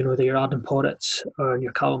 your Adam Porritts or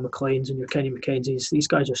your Callum McLeans and your Kenny McKenzies. These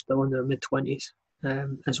guys are still in their mid-20s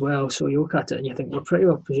as well. So you look at it and you think we're pretty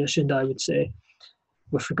well positioned, I would say,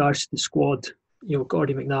 with regards to the squad.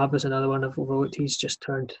 Gordy McNabb is another one I've overlooked. He's just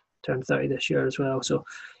turned 30 this year as well. So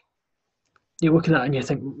you're looking at it and you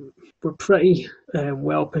think we're pretty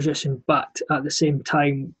well positioned, but at the same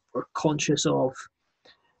time we're conscious of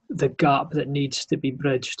the gap that needs to be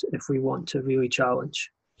bridged if we want to really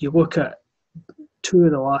challenge. You look at 2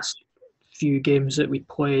 of the last few games that we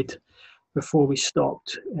played before we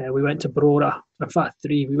stopped. We went to Brora, in fact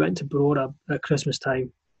 3. We went to Brora at Christmas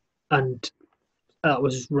time and that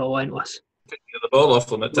was relentless. Get the ball off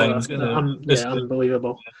them at times.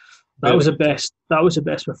 Unbelievable. That was the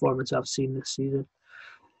best performance I've seen this season.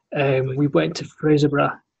 We went to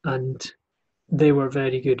Fraserburgh and they were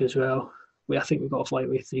very good as well. I think we got off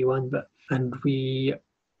lightly 3-1, the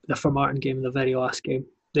Formartine game, the very last game,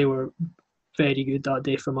 they were very good that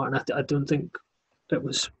day for Martin. I don't think it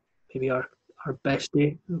was maybe our best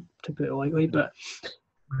day, to put it lightly, but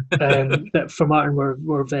for Martin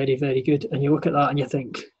were very, very good. And you look at that and you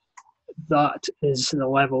think that is the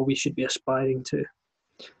level we should be aspiring to.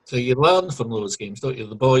 So you learn from those games, don't you?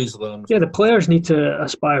 The boys learn. Yeah, the players need to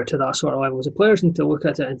aspire to that sort of level. The players need to look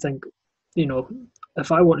at it and think, if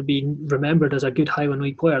I want to be remembered as a good Highland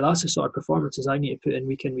League player, that's the sort of performances I need to put in,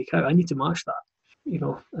 week out. I need to match that.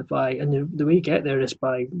 The way you get there is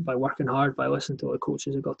by working hard, by listening to what the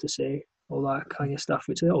coaches have got to say, all that kind of stuff.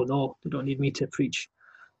 Which they don't need me to preach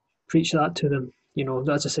that to them.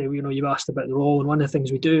 As I say, you asked about the role, and one of the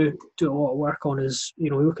things we do a lot of work on is, we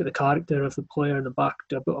look at the character of the player in the back,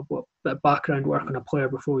 do a bit of background work on a player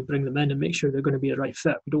before we bring them in and make sure they're going to be the right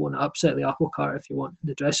fit. We don't want to upset the apple cart, if you want, in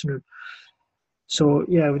the dressing room. So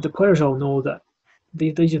yeah, the players all know that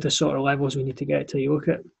these are the sort of levels we need to get to. You look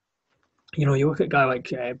at a guy like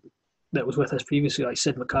that was with us previously, like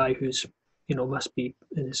Sid Mackay, who's must be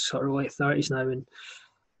in his sort of late 30s now, and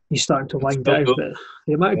he's starting to wind down. But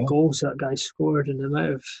the amount of goals that guy scored and the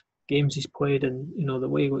amount of games he's played, and the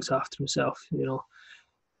way he looks after himself,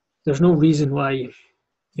 there's no reason why.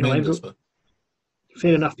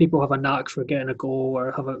 Fair enough, people have a knack for getting a goal,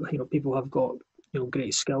 or people have got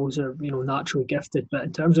great skills, or naturally gifted. But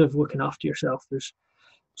in terms of looking after yourself, there's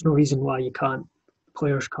no reason why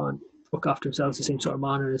players can't look after themselves the same sort of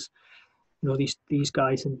manner as these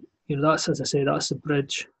guys. And that's, as I say, that's the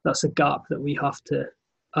bridge, that's the gap that we have to,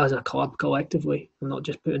 as a club, collectively. I'm not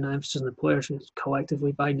just putting an emphasis on the players, it's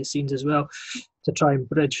collectively behind the scenes as well, to try and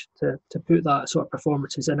bridge to put that sort of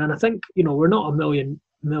performances in. And I think we're not a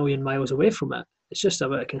million miles away from it. It's just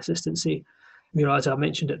about consistency. As I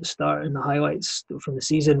mentioned at the start in the highlights from the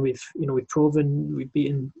season, we've proven, we've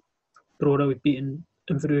beaten Brora, we've beaten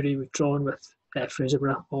Inverurie, we've drawn with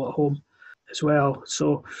Fraserburgh all at home as well.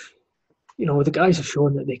 So the guys have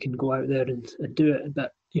shown that they can go out there and do it.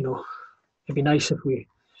 But it'd be nice if we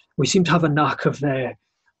seem to have a knack of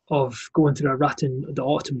going through a rut in the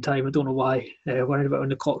autumn time. I don't know why. Worrying about when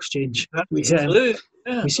the clocks change. We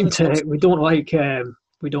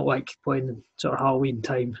don't like playing sort of Halloween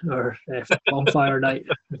time or bonfire night.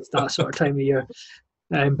 It's that sort of time of year.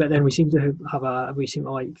 But then we seem to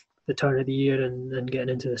like the turn of the year and getting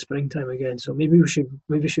into the springtime again. So maybe we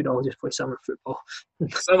should all just play summer football.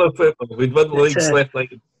 Summer football. We'd win the leagues left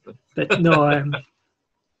like. But no,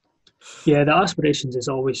 Yeah, the aspirations is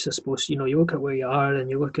always, I suppose, you look at where you are and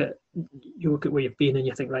you look at where you've been and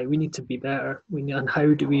you think, right, we need to be better. And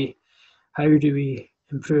how do we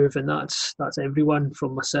improve? And that's everyone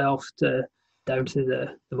from myself to down to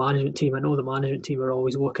the management team. I know the management team are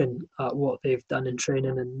always looking at what they've done in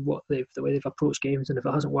training and the way they've approached games. And if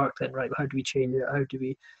it hasn't worked, then right, how do we change it? How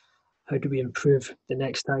do we improve the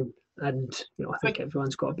next time? And I think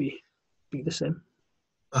everyone's got to be the same.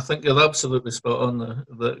 I think you're absolutely spot on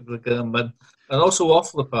the game, and also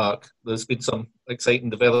off the park. There's been some exciting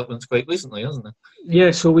developments quite recently, hasn't there?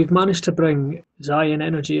 Yeah, so we've managed to bring Ziyen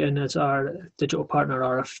Energy in as our digital partner,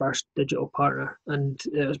 our first digital partner, and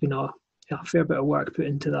there's been a fair bit of work put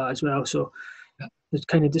into that as well. So the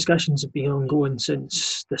kind of discussions have been ongoing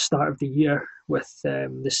since the start of the year with the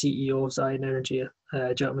CEO of Ziyen Energy,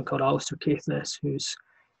 a gentleman called Alistair Caithness, who's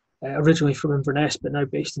originally from Inverness but now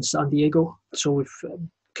based in San Diego. So we've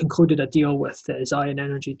concluded a deal with Ziyen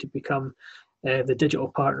Energy to become the digital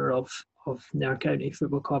partner of Nairn County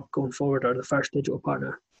Football Club going forward, or the first digital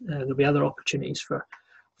partner. There'll be other opportunities for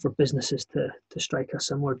businesses to strike a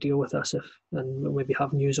similar deal with us, and we'll maybe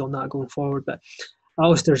have news on that going forward. But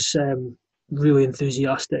Alistair's really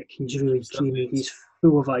enthusiastic. He's really keen. He's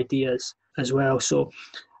full of ideas as well. So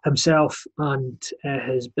himself and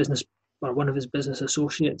his business, or one of his business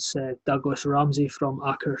associates, Douglas Ramsey from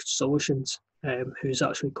Acker Solutions, who's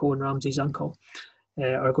actually Colin Ramsey's uncle,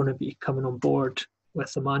 are going to be coming on board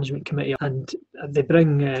with the management committee, and they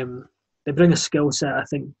bring a skill set, I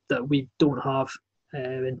think, that we don't have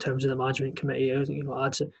in terms of the management committee.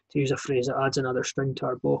 Adds, to use a phrase, it adds another string to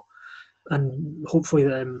our bow, and hopefully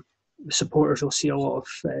the supporters will see a lot of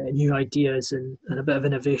new ideas and a bit of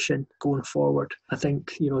innovation going forward. I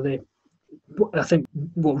think I think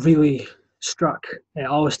what really struck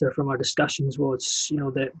Alistair from our discussions was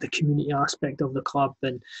the community aspect of the club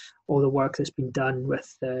and all the work that's been done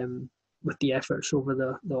with the efforts over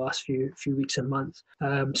the last few weeks and months.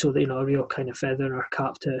 So a real kind of feather in our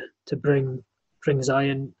cap to bring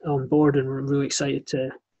Ziyen on board, and we're really excited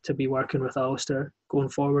to be working with Alistair going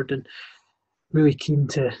forward, and really keen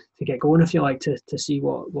to get going, if you like, to see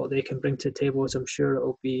what they can bring to the table, as I'm sure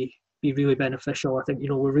it'll be really beneficial. I think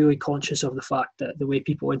we're really conscious of the fact that the way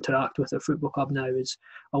people interact with their football club now is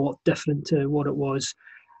a lot different to what it was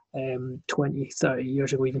 20, 30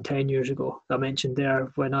 years ago, even 10 years ago. I mentioned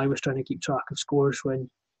there when I was trying to keep track of scores when,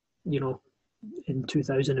 in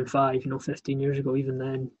 2005, 15 years ago, even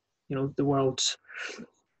then, the world's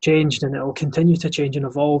changed and it will continue to change and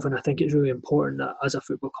evolve. And I think it's really important that as a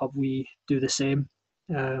football club, we do the same.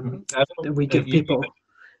 That we give people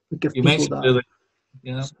that.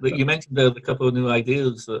 Yeah, but you mentioned there a couple of new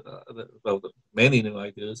ideas, many new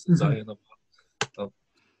ideas. Mm-hmm. Ziyen,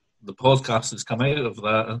 the podcast has come out of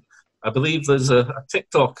that. And I believe there's a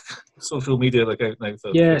TikTok social media account now. Just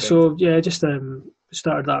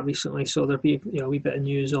started that recently. So there'll be a wee bit of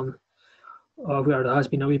news on, where there has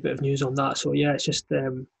been a wee bit of news on that. So yeah, it's just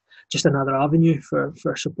another avenue for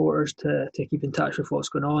supporters to keep in touch with what's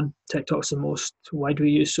going on. TikTok's the most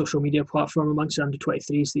widely used social media platform amongst the under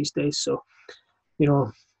 23s these days. So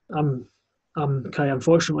I'm kind of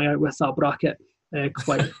unfortunately out with that bracket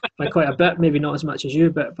by quite a bit. Maybe not as much as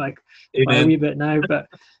you, but by a wee bit now. But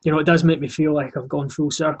it does make me feel like I've gone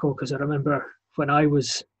full circle, because I remember when I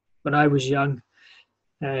was young,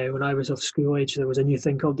 when I was of school age, there was a new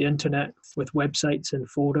thing called the internet, with websites and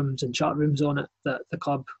forums and chat rooms on it that the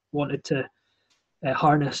club wanted to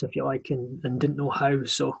harness, if you like, and didn't know how.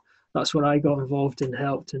 So that's where I got involved and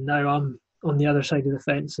helped. And now I'm on the other side of the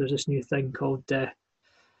fence. There's this new thing called this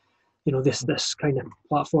kind of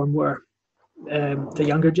platform where the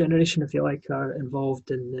younger generation, if you like, are involved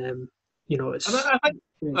in it's.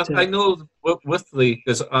 I know with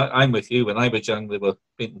because I'm with you. When I was young, they were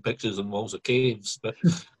painting pictures on walls of caves. But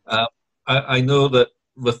I know that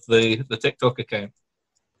with the TikTok account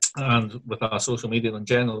and with our social media in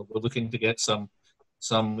general, we're looking to get some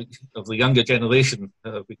of the younger generation,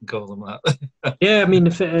 we can call them that. Yeah, I mean,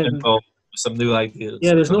 if some new ideas.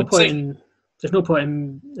 Yeah, there's no point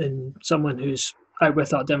in someone who's out with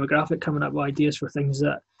that demographic coming up with ideas for things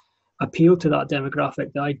that appeal to that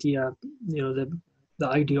demographic. The idea, the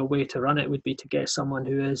ideal way to run it would be to get someone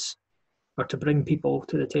who is, or to bring people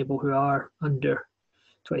to the table who are under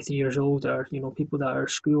 23 years old, or people that are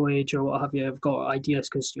school age or what have you, have got ideas,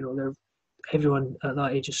 because everyone at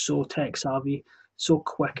that age is so tech savvy, so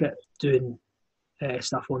quick at doing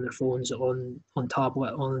stuff on their phones, on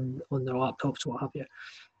tablet, on their laptops, what have you.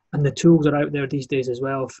 And the tools are out there these days as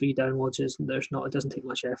well, free downloads. It doesn't take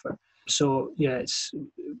much effort. So yeah,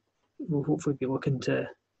 we'll hopefully be looking to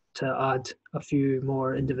add a few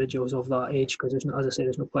more individuals of that age, because as I say,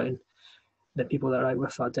 there's no point in the people that are out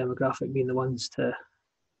with that demographic being the ones to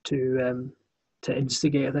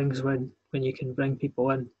instigate things when you can bring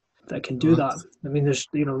people in that can do that. I mean, there's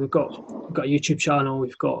we've got a YouTube channel,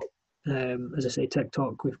 we've got as I say,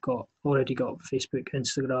 TikTok, we've already got Facebook,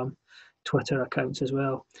 Instagram, Twitter accounts as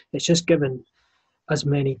well. It's just given as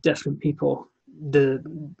many different people the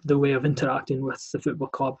way of interacting with the football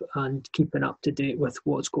club and keeping up to date with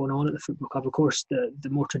what's going on at the football club. Of course, the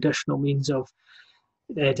more traditional means of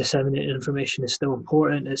disseminating information is still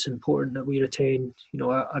important. It's important that we retain,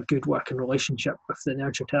 a good working relationship with the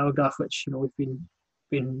Nairn Telegraph, which we've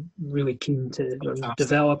been really keen to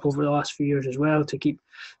develop over the last few years as well, to keep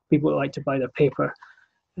people that like to buy their paper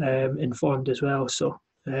informed as well. So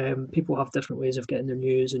people have different ways of getting their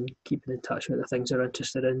news and keeping in touch with the things they're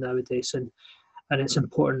interested in nowadays, and it's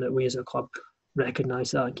important that we as a club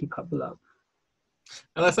recognise that and keep up with that.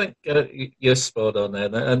 And I think you're spot on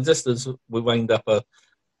there. And just as we wind up,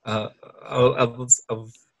 I've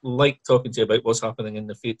liked talking to you about what's happening in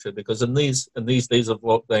the future, because in these days of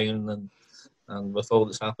lockdown and with all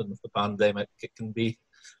that's happened with the pandemic, it can be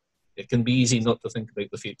easy not to think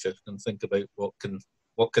about the future and think about what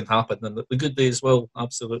can happen, and that the good days will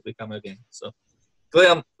absolutely come again. So,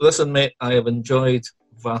 Graeme, listen, mate, I have enjoyed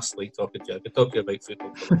vastly talking to you. I could talk to you about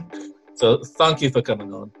football. So thank you for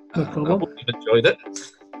coming on. No problem. I hope you've enjoyed it,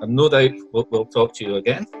 and no doubt we'll talk to you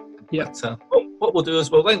again. Yeah. But, what we'll do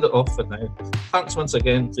is we'll end it off for now. Thanks once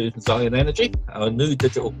again to Ziyen Energy, our new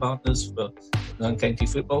digital partners for the Nairn County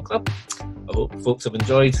Football Club. I hope folks have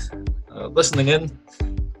enjoyed listening in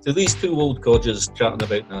to these two old codgers chatting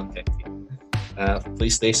about Nairn County.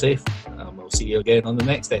 Please stay safe, and we'll see you again on the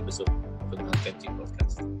next episode of the Nairn County Podcast.